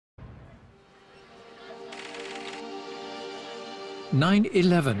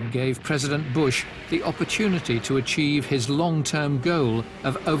9/11 gave President Bush the opportunity to achieve his long-term goal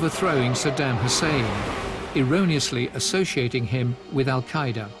of overthrowing Saddam Hussein, erroneously associating him with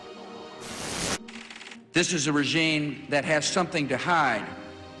Al-Qaeda. This is a regime that has something to hide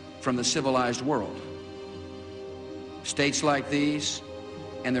from the civilized world. States like these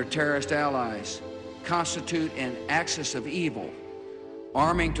and their terrorist allies constitute an axis of evil,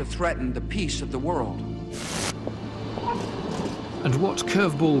 arming to threaten the peace of the world. And what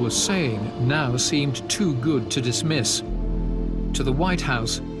Curveball was saying now seemed too good to dismiss. To the White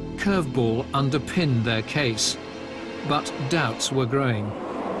House, Curveball underpinned their case, but doubts were growing.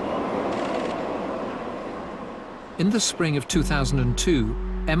 In the spring of 2002,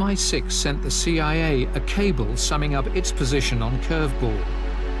 MI6 sent the CIA a cable summing up its position on Curveball.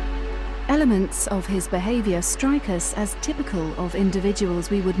 Elements of his behavior strike us as typical of individuals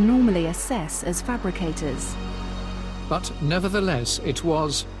we would normally assess as fabricators. But nevertheless, it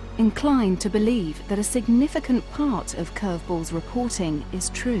was inclined to believe that a significant part of Curveball's reporting is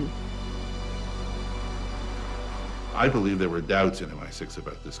true. I believe there were doubts in MI6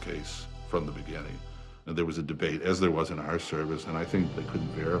 about this case from the beginning. And there was a debate, as there was in our service, and I think they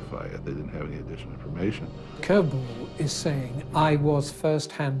couldn't verify it. They didn't have any additional information. Curveball is saying, I was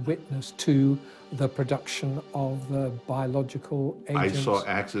first-hand witness to the production of the biological agents. I saw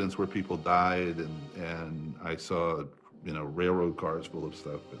accidents where people died, and I saw, railroad cars full of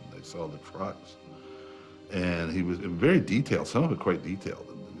stuff, and I saw the trucks. And he was very detailed, some of it quite detailed,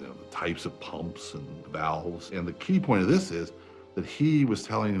 the types of pumps and valves. And the key point of this is that he was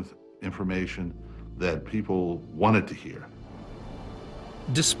telling information that people wanted to hear.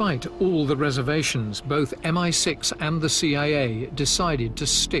 Despite all the reservations, both MI6 and the CIA decided to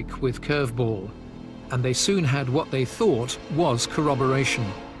stick with Curveball, and they soon had what they thought was corroboration.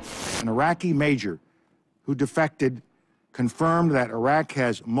 An Iraqi major who defected confirmed that Iraq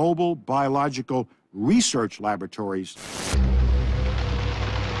has mobile biological research laboratories.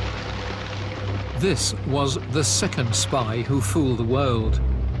 This was the second spy who fooled the world,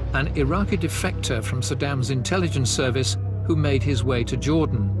 an Iraqi defector from Saddam's intelligence service who made his way to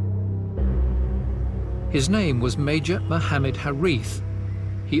Jordan. His name was Major Mohammed Harith.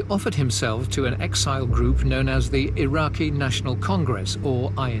 He offered himself to an exile group known as the Iraqi National Congress,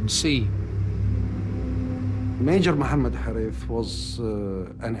 or INC. Major Mohammed Harith was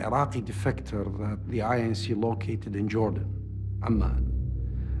an Iraqi defector that the INC located in Jordan, Amman.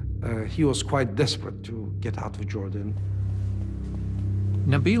 He was quite desperate to get out of Jordan.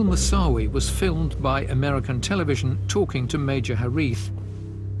 Nabil Moussawi was filmed by American television talking to Major Harith.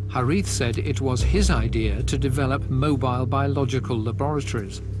 Harith said it was his idea to develop mobile biological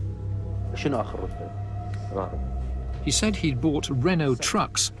laboratories. He said he'd bought Renault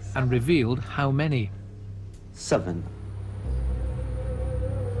trucks and revealed how many. 7.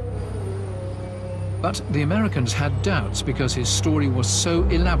 But the Americans had doubts because his story was so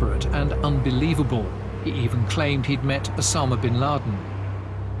elaborate and unbelievable. He even claimed he'd met Osama bin Laden.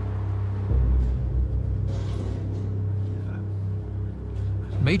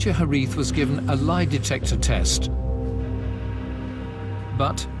 Major Harith was given a lie detector test.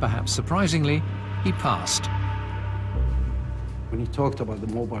 But, perhaps surprisingly, he passed. When he talked about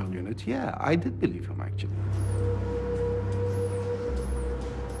the mobile unit, yeah, I did believe him, actually.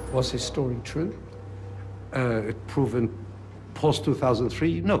 Was his story true? It proven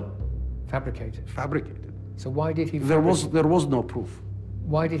post-2003, no. Fabricated? Fabricated. So why did he There was no proof.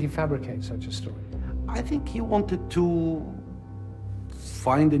 Why did he fabricate such a story? I think he wanted to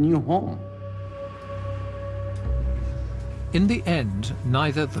find a new home. In the end,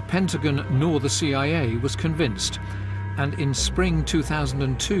 neither the Pentagon nor the CIA was convinced, and in spring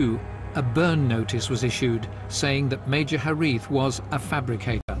 2002, a burn notice was issued saying that Major Harith was a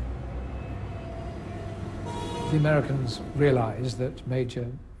fabricator. The Americans realized that Major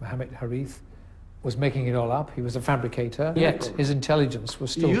Mohammed Harith was making it all up. He was a fabricator, yet his intelligence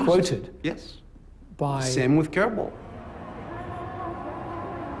was still quoted. Yes. By... Same with Curveball.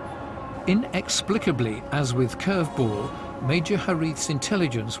 Inexplicably, as with Curveball, Major Harith's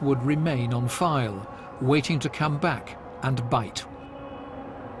intelligence would remain on file, waiting to come back and bite.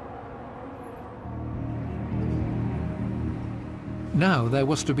 Now there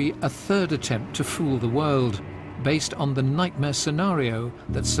was to be a third attempt to fool the world, based on the nightmare scenario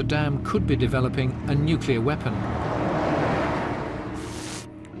that Saddam could be developing a nuclear weapon.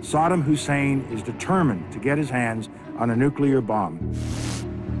 Saddam Hussein is determined to get his hands on a nuclear bomb.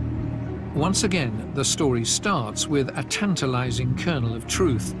 Once again, the story starts with a tantalizing kernel of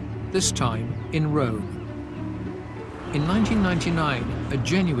truth, this time in Rome. In 1999, a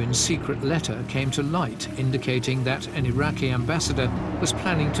genuine secret letter came to light indicating that an Iraqi ambassador was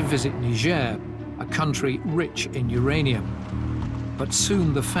planning to visit Niger, a country rich in uranium. But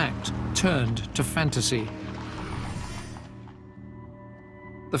soon the fact turned to fantasy.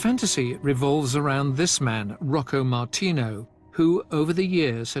 The fantasy revolves around this man, Rocco Martino, who over the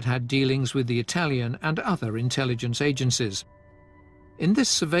years had had dealings with the Italian and other intelligence agencies. In this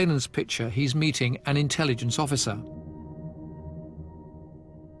surveillance picture, he's meeting an intelligence officer.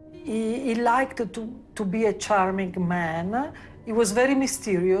 He liked to be a charming man. He was very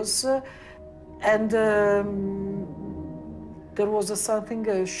mysterious, and there was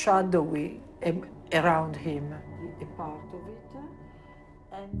something shadowy around him, a part of it.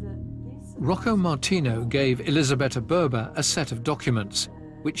 Rocco Martino gave Elisabetta Berber a set of documents,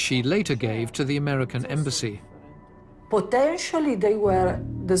 which she later gave to the American embassy. Potentially they were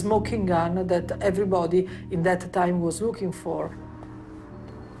the smoking gun that everybody in that time was looking for.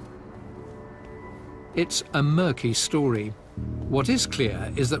 It's a murky story. What is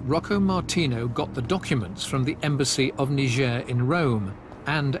clear is that Rocco Martino got the documents from the embassy of Niger in Rome,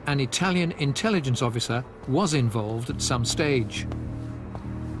 and an Italian intelligence officer was involved at some stage.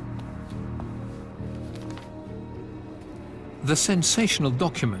 The sensational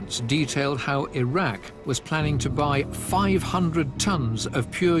documents detailed how Iraq was planning to buy 500 tons of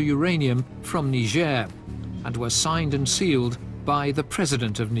pure uranium from Niger, and were signed and sealed by the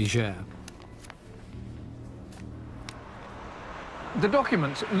president of Niger. The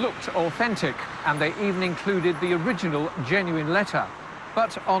documents looked authentic, and they even included the original genuine letter.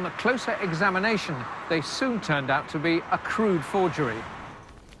 But on closer examination, they soon turned out to be a crude forgery.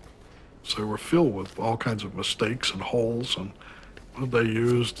 So they were filled with all kinds of mistakes and holes, and they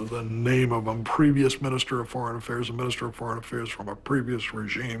used the name of a previous Minister of Foreign Affairs, a Minister of Foreign Affairs from a previous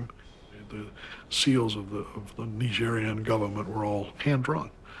regime. The seals of the Nigerian government were all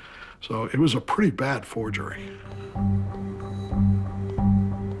hand-drawn. So it was a pretty bad forgery.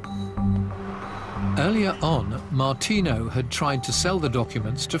 Earlier on, Martino had tried to sell the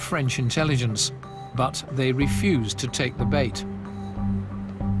documents to French intelligence, but they refused to take the bait.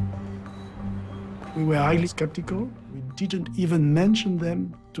 We were highly skeptical. We didn't even mention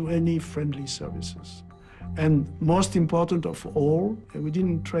them to any friendly services. And most important of all, we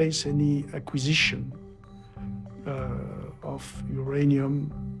didn't trace any acquisition of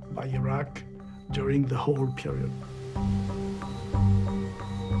uranium by Iraq during the whole period.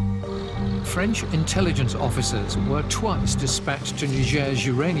 French intelligence officers were twice dispatched to Niger's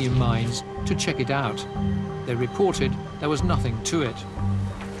uranium mines to check it out. They reported there was nothing to it.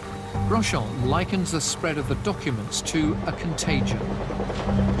 Brochon likens the spread of the documents to a contagion.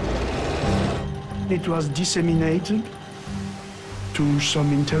 It was disseminated to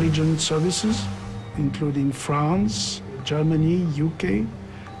some intelligence services, including France, Germany, UK.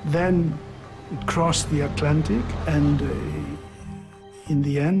 Then it crossed the Atlantic, and in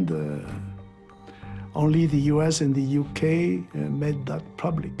the end, only the US and the UK made that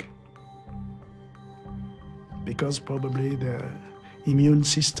public, because probably their immune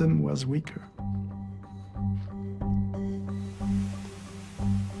system was weaker.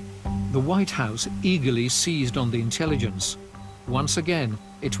 The White House eagerly seized on the intelligence. Once again,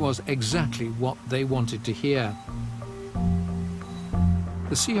 it was exactly what they wanted to hear.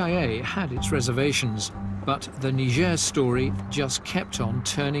 The CIA had its reservations, but the Niger story just kept on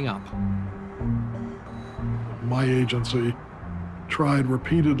turning up. My agency tried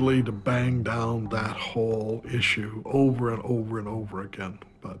repeatedly to bang down that whole issue over and over and over again,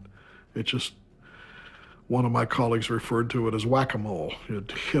 but it just, one of my colleagues referred to it as whack-a-mole. You'd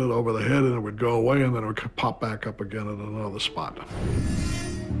hit it over the head and it would go away, and then it would pop back up again at another spot.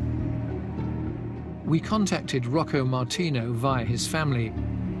 We contacted Rocco Martino via his family,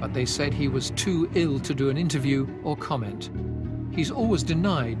 but they said he was too ill to do an interview or comment. He's always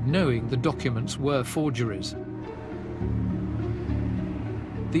denied knowing the documents were forgeries.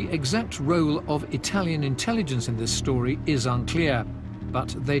 The exact role of Italian intelligence in this story is unclear,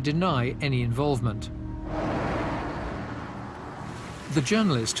 but they deny any involvement. The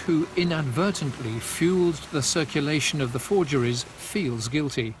journalist who inadvertently fueled the circulation of the forgeries feels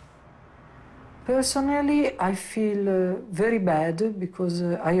guilty. Personally, I feel very bad because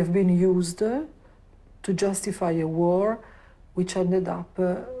I have been used to justify a war which ended up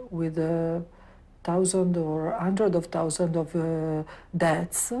with thousands or hundreds of thousands of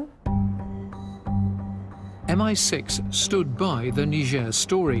deaths. MI6 stood by the Niger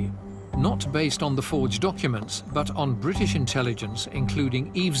story, not based on the forged documents, but on British intelligence,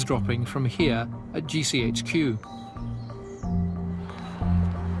 including eavesdropping from here at GCHQ.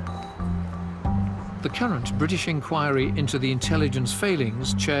 The current British inquiry into the intelligence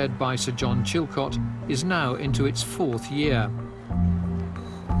failings, chaired by Sir John Chilcot, is now into its 4th year.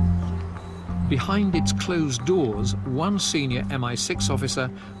 Behind its closed doors, one senior MI6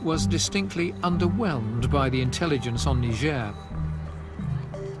 officer was distinctly underwhelmed by the intelligence on Niger.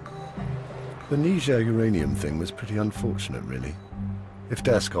 The Niger uranium thing was pretty unfortunate, really. If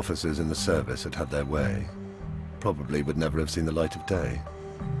desk officers in the service had had their way, probably would never have seen the light of day.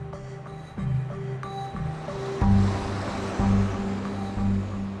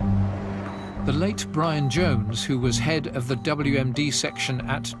 The late Brian Jones, who was head of the WMD section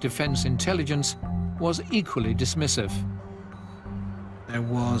at Defence Intelligence, was equally dismissive. There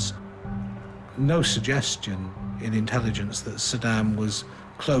was no suggestion in intelligence that Saddam was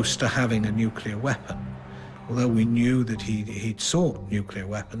close to having a nuclear weapon. Although we knew that he'd sought nuclear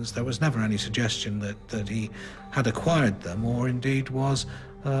weapons, there was never any suggestion that he had acquired them, or indeed was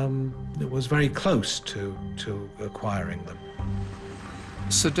very close to acquiring them.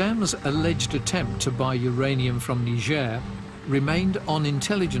 Saddam's alleged attempt to buy uranium from Niger remained on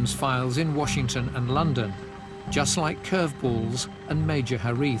intelligence files in Washington and London, just like curveballs and Major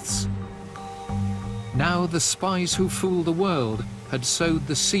Harith's. Now the spies who fooled the world had sowed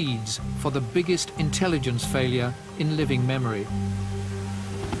the seeds for the biggest intelligence failure in living memory.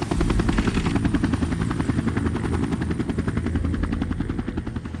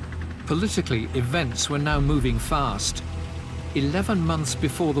 Politically, events were now moving fast. 11 months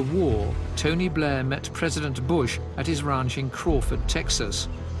before the war, Tony Blair met President Bush at his ranch in Crawford, Texas.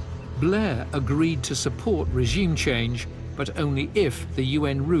 Blair agreed to support regime change, but only if the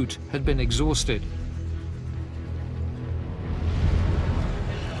UN route had been exhausted.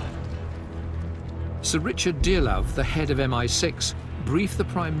 Sir Richard Dearlove, the head of MI6, briefed the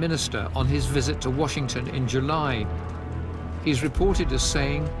Prime Minister on his visit to Washington in July. He's reported as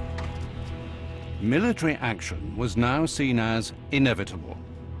saying, "Military action was now seen as inevitable.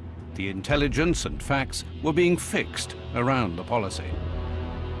 The intelligence and facts were being fixed around the policy."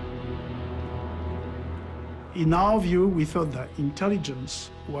 In our view, we thought that intelligence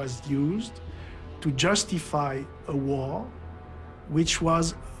was used to justify a war, which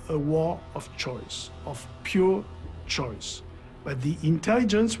was a war of choice, of pure choice. But the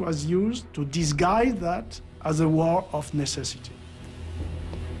intelligence was used to disguise that as a war of necessity.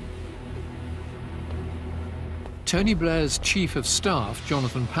 Tony Blair's Chief of Staff,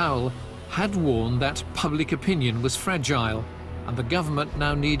 Jonathan Powell, had warned that public opinion was fragile, and the government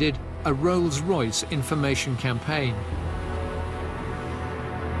now needed a Rolls-Royce information campaign.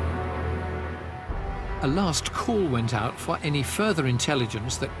 A last call went out for any further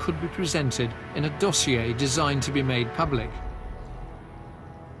intelligence that could be presented in a dossier designed to be made public.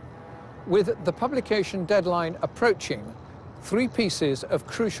 With the publication deadline approaching, 3 pieces of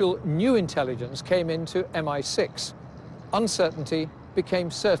crucial new intelligence came into MI6. Uncertainty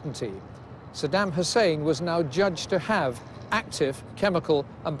became certainty. Saddam Hussein was now judged to have active chemical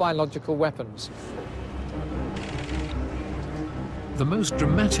and biological weapons. The most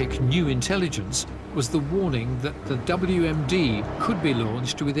dramatic new intelligence was the warning that the WMD could be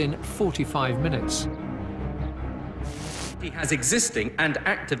launched within 45 minutes. He has existing and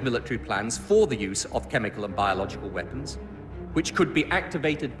active military plans for the use of chemical and biological weapons, which could be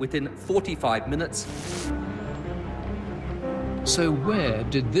activated within 45 minutes. So where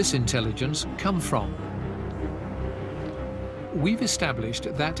did this intelligence come from? We've established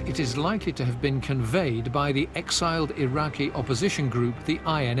that it is likely to have been conveyed by the exiled Iraqi opposition group, the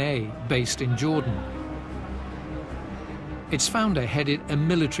INA, based in Jordan. Its founder headed a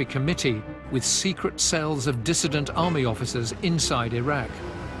military committee with secret cells of dissident army officers inside Iraq.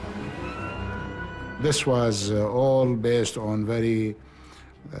 This was all based on very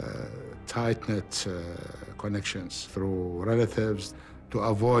tight-knit connections through relatives to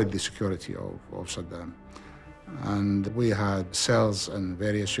avoid the security of Saddam. And we had cells in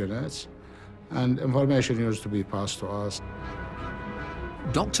various units, and information used to be passed to us.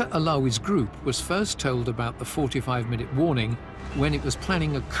 Dr. Alawi's group was first told about the 45-minute warning when it was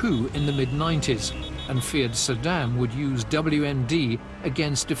planning a coup in the mid-90s and feared Saddam would use WMD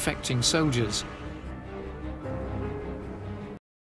against defecting soldiers.